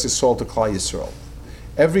chen of Eretz Yisrael to Klal Yisrael.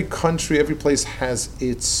 Every country, every place has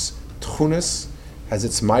its tchunas, has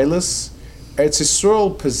its milas. Eretz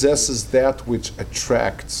Yisrael possesses that which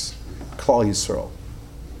attracts Klal Yisrael.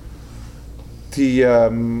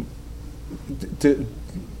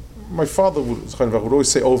 My father would always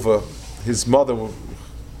say over his mother,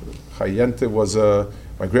 Chayente,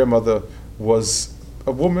 my grandmother was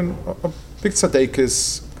a woman, a big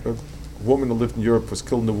tzaddikus, a woman who lived in Europe, was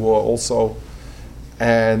killed in the war also.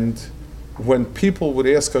 And when people would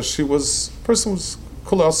ask her, person was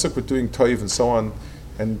kulasik with doing toiv and so on,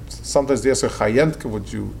 and sometimes they ask her,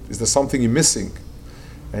 Chayentke, is there something you're missing?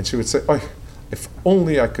 And she would say, oh, if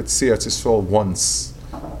only I could see Eretz Yisrael once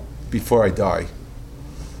before I die.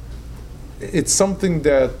 It's something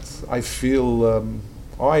that I feel,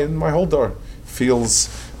 in my whole door feels,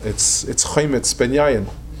 it's chaymet, ben yayin.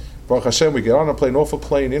 Baruch Hashem, we get on a plane, off a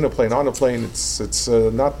plane, in a plane, on a plane. It's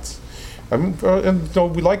not, and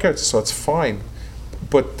we like Eretz Yisrael, it's fine.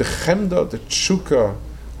 But the chemda, the tshuka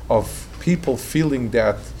of people feeling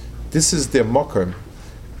that this is their makom,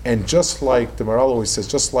 and just like the Maral always says,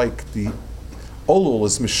 just like the olul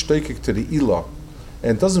is mishtekik to the ilah,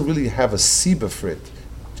 and doesn't really have a siba for it,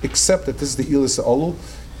 except that this is the ilas olul.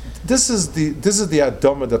 This is the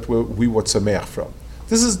adama that we were tzameach from.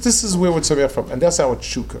 This is where we're tzameach from, and that's our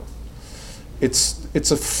tshuka.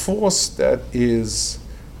 It's a force that is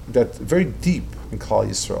very deep in Klal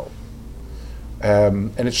Yisrael,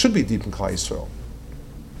 and it should be deep in Klal Yisrael.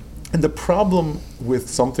 And the problem with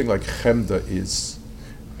something like chemda is,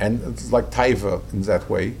 and it's like taiva in that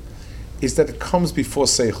way, is that it comes before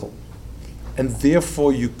seichel, and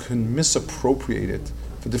therefore you can misappropriate it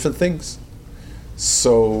for different things.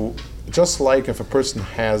 So just like if a person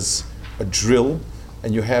has a drill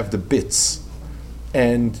and you have the bits,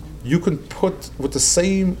 and you can put with the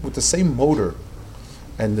same motor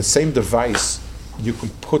and the same device, you can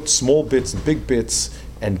put small bits and big bits,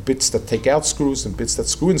 and bits that take out screws and bits that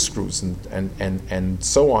screw in screws, and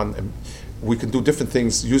so on. And we can do different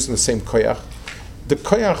things using the same koyach. The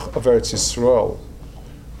koyach of Eretz Yisrael,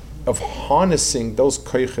 of harnessing those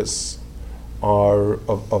koyches are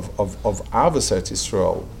of Avos Eretz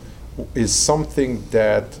Yisrael, is something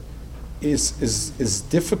that is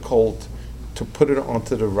difficult to put it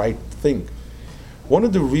onto the right thing. One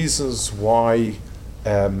of the reasons why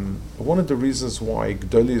Gedolei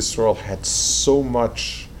Yisrael had so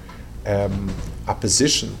much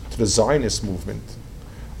opposition to the Zionist movement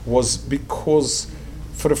was because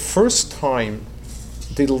for the first time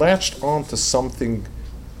they latched on to something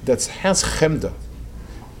that has chemda.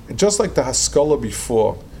 Just like the Haskalah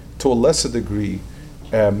before, to a lesser degree,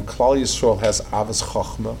 Klal Yisrael has Avos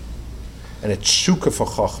Chachma and a tshuka for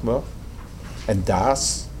Chachma and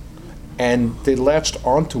Das, and they latched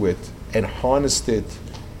onto it and harnessed it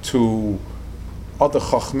to other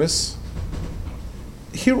Chachmas.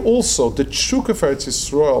 Here also, the tshuka for Eretz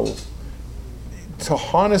Yisrael, to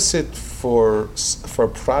harness it for a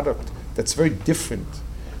product that's very different,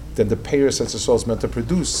 than the Peiros that Yisrael is meant to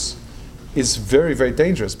produce is very, very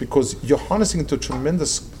dangerous, because you're harnessing into a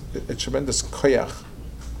tremendous koyach.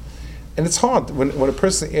 And it's hard when a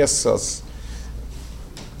person asks us,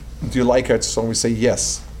 do you like Eretz Yisrael? We say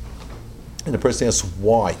yes. And the person asks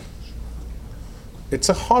why. It's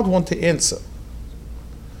a hard one to answer.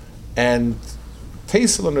 And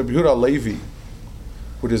Teisel and Rabbi Yehuda Levi,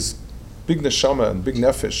 with his big neshama and big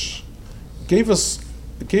nefesh, gave us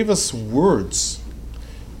words,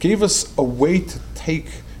 gave us a way to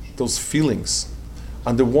take those feelings.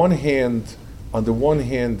 On the one hand,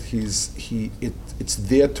 it's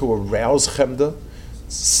there to arouse Chemda.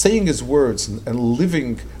 Saying his words and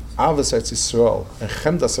living Avas Eretz Yisrael and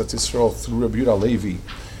Chemdas Eretz Yisrael through Rabbi Yehuda Levi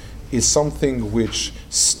is something which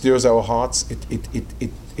stirs our hearts.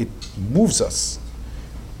 It moves us,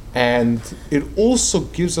 and it also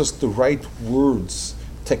gives us the right words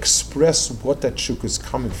to express what that tshuka is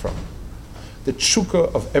coming from. The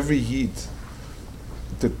tshuka of every yid,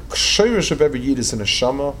 the shirish of every yid is a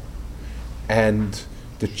neshama, and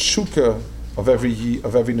the tshuka of every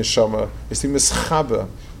neshama is the mischaber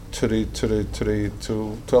to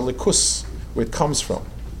alikus, where it comes from.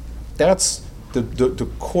 That's the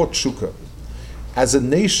core tshuka. As a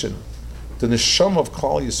nation, the neshama of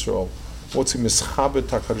Klal Yisrael, what's in mischaber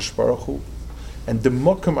HaKadosh Baruch Hu, and the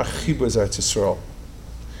mokam achiba is Eretz Yisrael.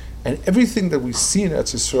 And everything that we see in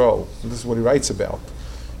Eretz Yisrael, and this is what he writes about,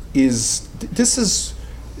 is this is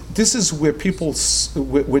where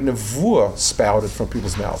where nevuah spouted from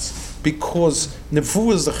people's mouths, because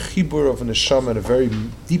nevuah is the chibur of a neshama in a very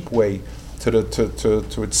deep way to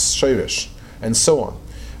its shirish, and so on.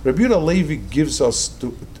 Rabbi Yehuda Levi gives us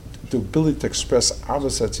the ability to express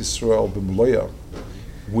Avos Eretz Yisrael b'mloya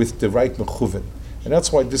with the right mechuven, and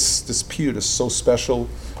that's why this period is so special.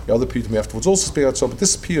 The other period afterwards also speak out so, but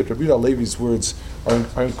this period, Rabbi Yehuda Levi's words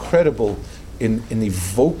are incredible in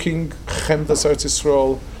evoking Chemdas Eretz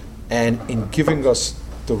Yisrael and in giving us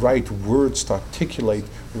the right words to articulate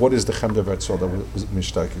what is the Chemda of Eretz Yisrael that we're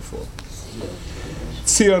mishtaki for.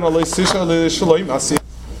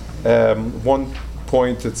 One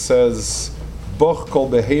point it says, Boch kol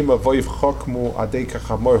behema voiv chokmu adeka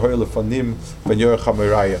chamor hoy lefanim ben yor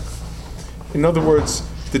chamerayach. In other words,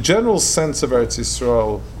 the general sense of Eretz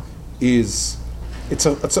Yisrael is it's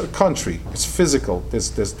a country. It's physical.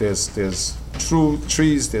 There's true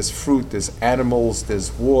trees. There's fruit. There's animals.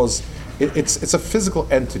 There's wars. It's a physical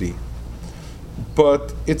entity,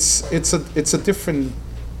 but it's a different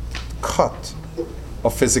cut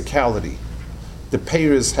of physicality. The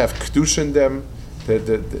Peiros have kedusha in them.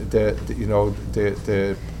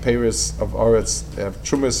 The Peiros of Aretz have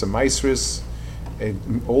trumas and maisris,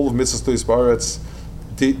 and all of mitzvahs to Aretz.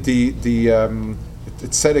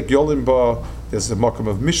 It's Tzedek Yolimba. There's the makam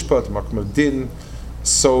of mishpat, the makam of din.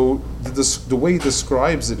 So the way he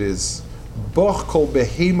describes it is, Boch kol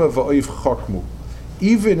behema va'oiv chakmu.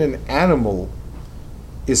 Even an animal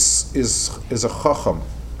is a chacham,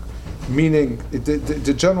 meaning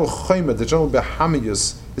the general chayma, the general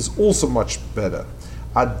behamiyus is also much better.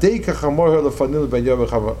 Adeka chamor lefanil ben yor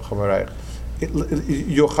chamarayich.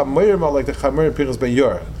 Your chamorim are like the chamorim Pinchas ben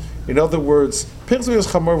Yor. In other words, Pinchas ben Yor's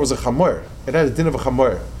chamor was a chamor. It had a din of a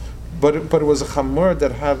chamor, but it was a chamor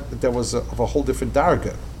that was of a whole different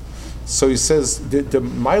darga. So he says the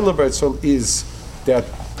Ma'ila of Eretz Yisrael is that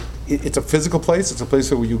it's a physical place. It's a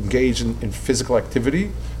place where you engage in physical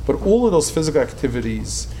activity, but all of those physical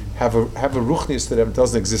activities have a ruchnius to them that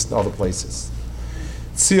doesn't exist in other places.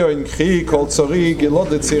 Let's start seeing it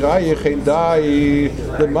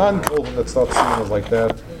like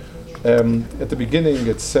that. At the beginning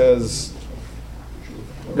it says,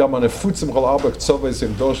 it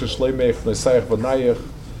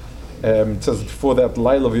says before that,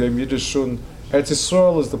 Laila v'yom Yiddushun. Eretz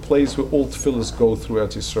Yisrael is the place where all tefillahs go through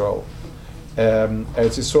Eretz Yisrael. Eretz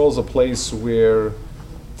Yisrael is a place where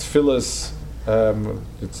tefillahs,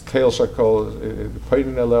 it's Teil Shakol,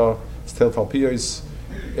 Peirin Elah, it's Teil Falpiyos,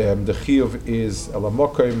 the Chiyuv is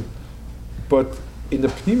Elamokim. But in the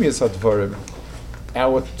Pnimius Advarim,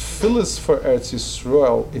 our tefillahs for Eretz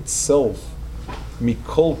Yisrael itself,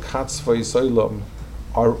 Mikol Katzva Yisraelam,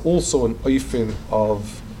 are also an oifin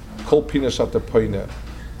of Kol Pinashat Poina.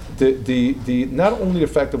 The not only the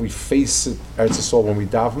fact that we face it Eretz Yisrael when we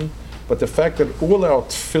daven, but the fact that all our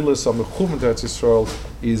tefillahs are mechumen to Eretz Yisrael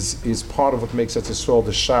is part of what makes Eretz Yisrael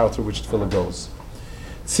the shire through which tefillah goes.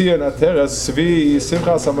 It's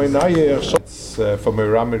from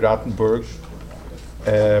Rami Rattenberg.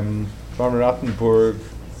 Rami Rattenberg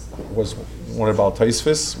was one of Baal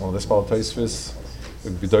Tosfos, one of the Baal Tosfos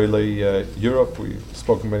in Gedolei Europe. We've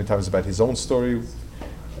spoken many times about his own story.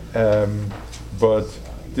 But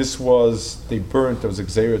They burnt, there was a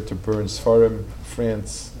Xera to burn Sfarim,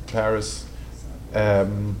 France, Paris.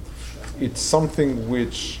 It's something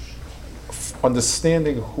which,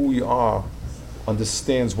 understanding who we are,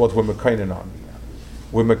 understands what we're mekainen on.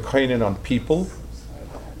 We're mekainen on people,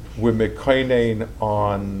 we're mekainen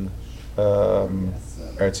on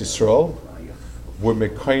Eretz Yisrael, we're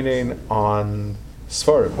mekainen on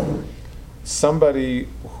Sfarim. Somebody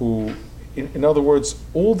who, in other words,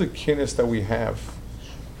 all the kinnis that we have,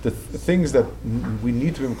 the things that we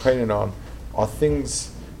need to be mekainen on, are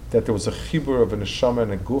things that there was a chibur of a neshama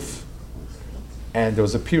and a guf, and there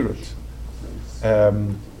was a pirut.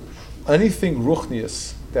 Anything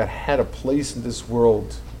ruchnius that had a place in this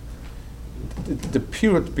world, the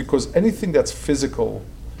pirut, because anything that's physical,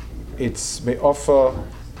 it's me'afa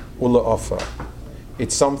ula'afa.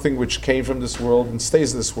 It's something which came from this world and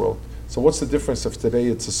stays in this world. So what's the difference if today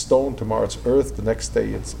it's a stone, tomorrow it's earth, the next day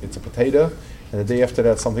it's a potato, and the day after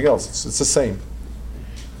that something else? It's the same.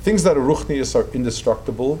 Things that are ruchnius are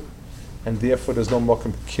indestructible, and therefore there's no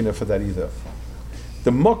mokum kina for that either.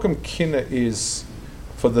 The mokum kina is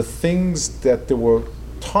for the things that there were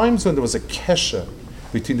times when there was a kesha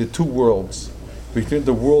between the two worlds, between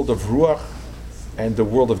the world of ruach and the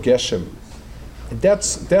world of geshem. And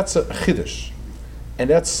that's a chiddush, and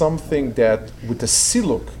that's something that with the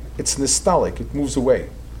siluk, it's nostalgic, it moves away.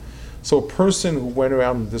 So a person who went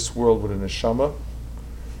around in this world with a neshama,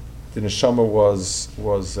 the neshama was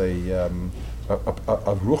a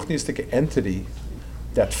ruchnistic entity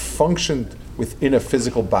that functioned within a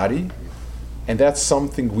physical body, and that's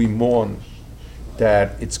something we mourn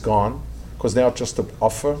that it's gone, because now it's just an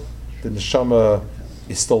offer. The neshama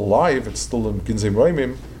is still alive, it's still in Ginzim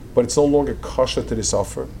Roimim, but it's no longer kosher to this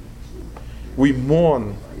offer. We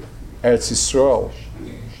mourn Eretz Yisrael,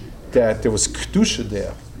 that there was kedusha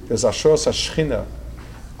there. There's Asheros HaShechina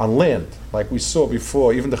on land, like we saw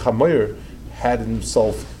before. Even the Chamayr had in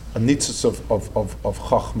himself a nitzitz of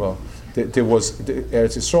Chachma. There was the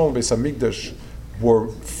Eretz Yisrael and Beis Hamikdash were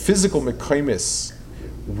physical mekaymis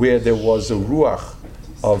where there was a ruach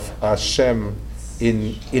of Hashem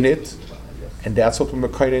in it, and that's what we're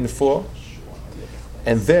mekainen for.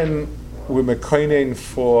 And then we're mekainen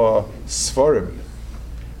for Sfarim,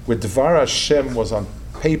 where Dvar Hashem was on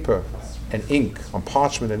paper and ink, on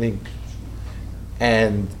parchment and ink,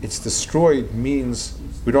 and it's destroyed means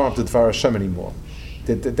we don't have the Dvar Hashem anymore.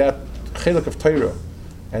 That chelik of Torah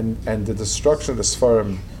and the destruction of the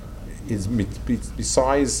Sfarim is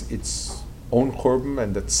besides its own korban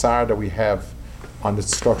and the tsar that we have on the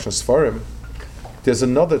destruction of Sfarim. There's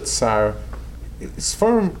another tsar.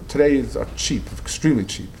 Sfarim today are cheap, extremely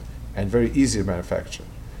cheap, and very easy to manufacture.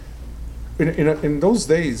 In those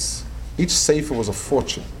days, each sefer was a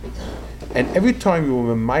fortune, and every time you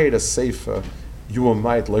were made a sefer, you were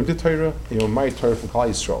made learn the Torah, and you were made Torah from Klal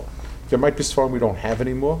Yisrael. There might be Sfarim we don't have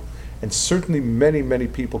anymore, and certainly many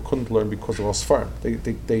people couldn't learn because of our Sfarim.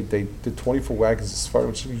 They did 24 wagons of Sfarim,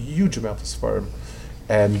 which is a huge amount of Sfarim,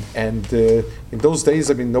 and in those days,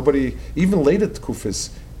 I mean, nobody, even later Kufis,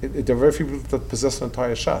 there were very few people that possessed an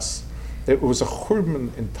entire Shas. It was a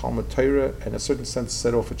churban in Talmud Torah, and in a certain sense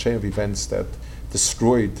set off a chain of events that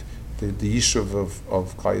destroyed the yishuv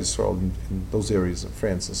of Klal Yisrael in those areas of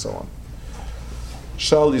France and so on.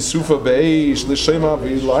 Shal Yisufa Be'esh L'Shema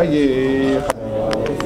V'Ilayeh.